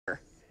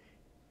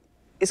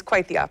is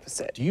quite the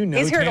opposite. Do you know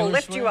He's here to Taylor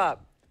lift Swift? you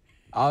up.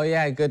 Oh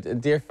yeah, a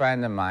dear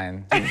friend of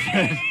mine.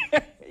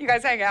 You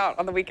guys hang out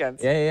on the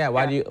weekends. Yeah.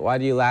 Why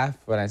do you laugh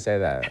when I say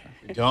that?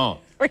 We don't.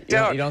 We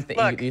don't. You don't think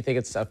Look, you think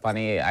it's a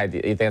funny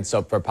idea? You think it's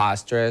so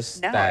preposterous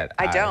No, that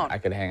I don't. I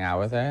could hang out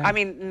with her? I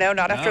mean, no,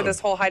 not after No. this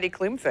whole Heidi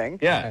Klum thing.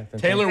 Yeah, Yeah,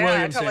 Taylor Yeah, I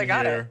Williamson totally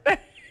got here, it.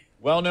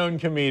 well-known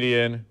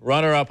comedian,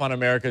 runner-up on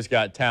America's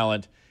Got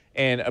Talent,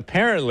 and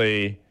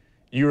apparently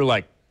you were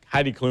like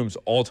Heidi Klum's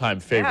all-time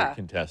favorite Yeah.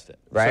 contestant.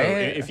 Right? So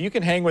if you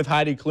can hang with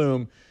Heidi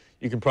Klum,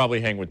 you can probably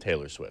hang with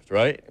Taylor Swift,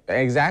 right?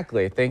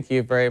 Exactly. Thank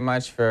you very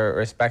much for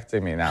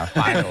respecting me now.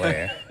 Finally,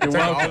 it took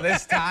all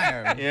this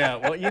time. Yeah.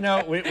 Well, you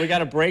know, we got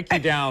to break you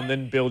down,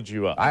 then build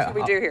you up. That's what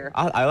we do here.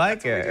 I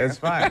like it. It's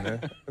fun.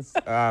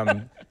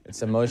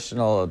 It's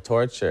emotional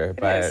torture,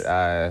 but is.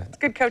 It's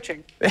good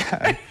coaching.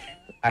 I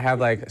have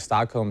like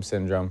Stockholm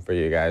syndrome for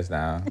you guys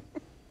now.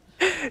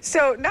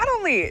 So not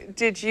only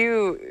did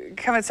you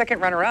come in second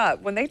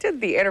runner-up, when they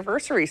did the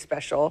anniversary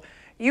special,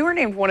 you were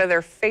named one of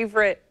their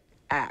favorite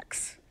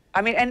acts.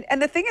 I mean, and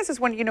the thing is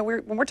when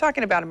when we're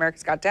talking about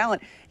America's Got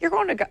Talent, you're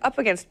going to go up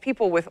against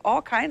people with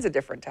all kinds of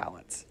different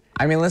talents.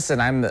 I mean,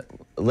 listen, I'm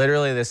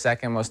literally the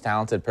second most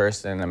talented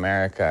person in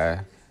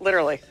America.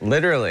 Literally.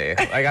 Literally.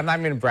 Like, I'm not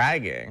even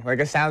bragging. Like,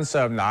 it sounds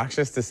so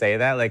obnoxious to say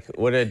that. Like,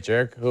 what a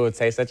jerk who would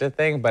say such a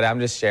thing, but I'm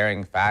just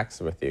sharing facts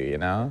with you, you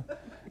know?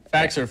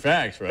 Facts are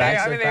facts, right?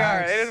 Yeah, I mean, they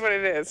are. It is what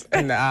it is.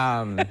 And,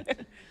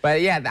 but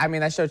yeah, I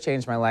mean, that show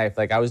changed my life.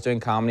 Like, I was doing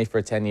comedy for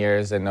 10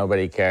 years and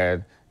nobody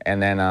cared.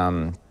 And then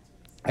I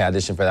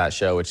auditioned for that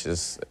show, which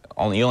is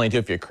you only do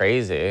if you're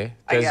crazy.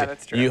 Yeah,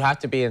 that's true. You have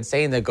to be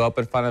insane to go up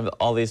in front of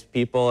all these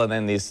people and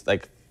then these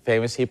like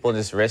famous people and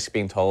just risk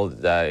being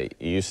told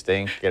you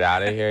stink, get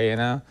out of here, you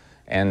know?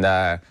 And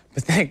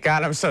but thank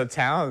God I'm so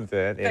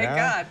talented, you know? Thank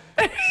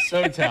God.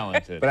 So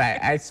talented. But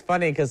it's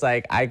funny because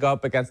like I go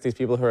up against these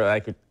people who are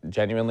like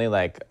genuinely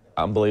like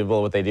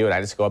unbelievable what they do, and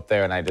I just go up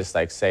there and I just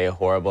like say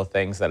horrible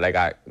things that I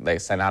got like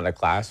sent out of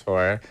class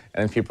for, and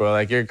then people are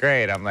like, "You're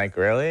great." I'm like,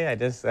 "Really?" I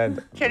just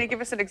said. Can you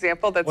give us an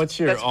example that's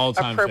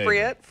all-time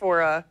appropriate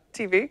for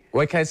TV?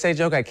 What can I say?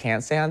 Joke I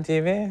can't say on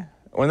TV?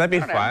 Wouldn't that be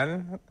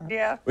fun?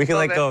 Yeah. We could well,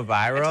 like go Until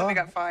viral. they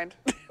got fined.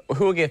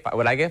 Who would get fined?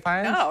 Would I get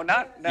fined? No.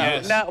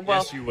 Yes. No.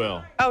 Well, yes, you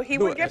will. oh, he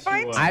would get Yes, you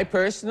fined? will. I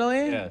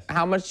personally? Yes.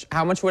 How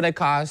much would it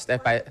cost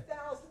if I?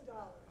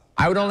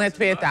 I would only have to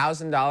pay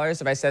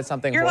 $1,000 if I said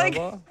something You're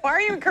horrible. like, why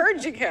are you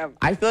encouraging him?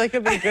 I feel like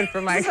it'd be good for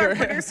my This is our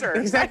career. producer.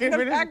 Exactly. In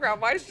the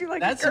background. Why is she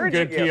like That's some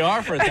good encouraging you?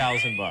 PR for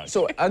 $1,000.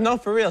 So no,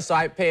 for real. So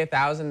I pay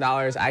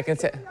 $1,000. I can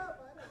say.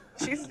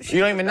 You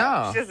don't even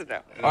know. She doesn't know.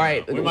 All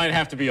right. We might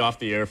have to be off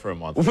the air for a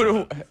month.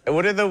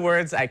 What are the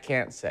words I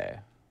can't say?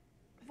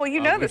 Well,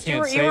 you know we this. You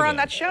can't were say on them.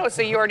 that show,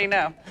 so you already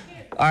know.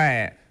 All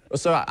right.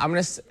 So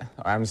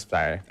I'm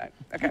sorry.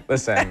 Okay.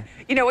 Listen.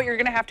 You know what? You're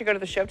gonna have to go to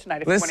the show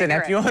tonight if Listen. you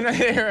If you want to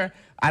hear,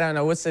 I don't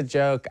know what's the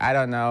joke. I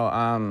don't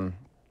know.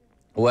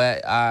 What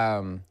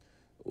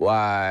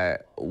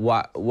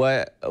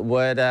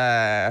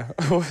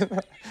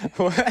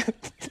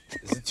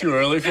Is it too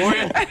early for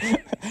you?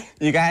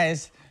 You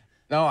guys,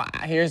 no,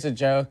 here's a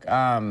joke.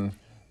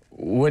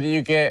 What do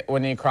you get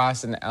when you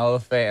cross an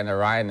elephant and a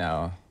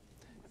rhino?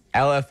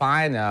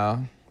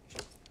 Elephino.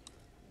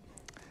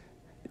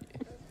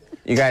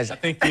 You guys, I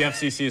think the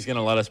FCC is going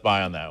to let us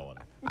by on that one.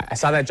 I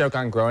saw that joke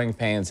on Growing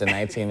Pains in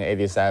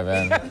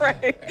 1987.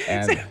 Right.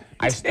 And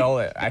I stole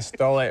it. I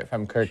stole it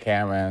from Kirk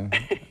Cameron.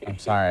 I'm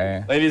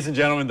sorry. Ladies and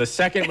gentlemen, the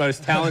second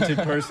most talented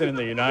person in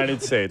the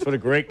United States. What a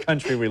great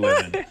country we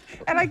live in.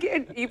 And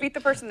you beat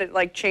the person that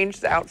like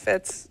changed the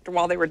outfits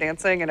while they were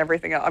dancing and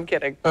everything else. I'm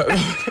kidding.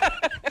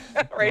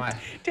 Right. My-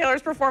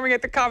 Taylor's performing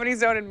at the Comedy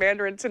Zone in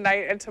Mandarin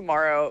tonight and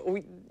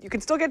tomorrow. You can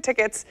still get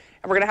tickets,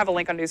 and we're gonna have a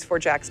link on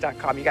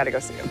news4jax.com. You got to go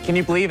see him. Can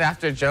you believe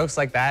after jokes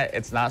like that,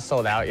 it's not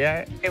sold out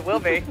yet? It will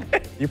be.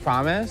 You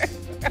promise?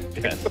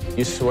 Yes.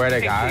 You swear to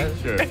God?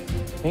 Sure.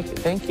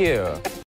 Thank you.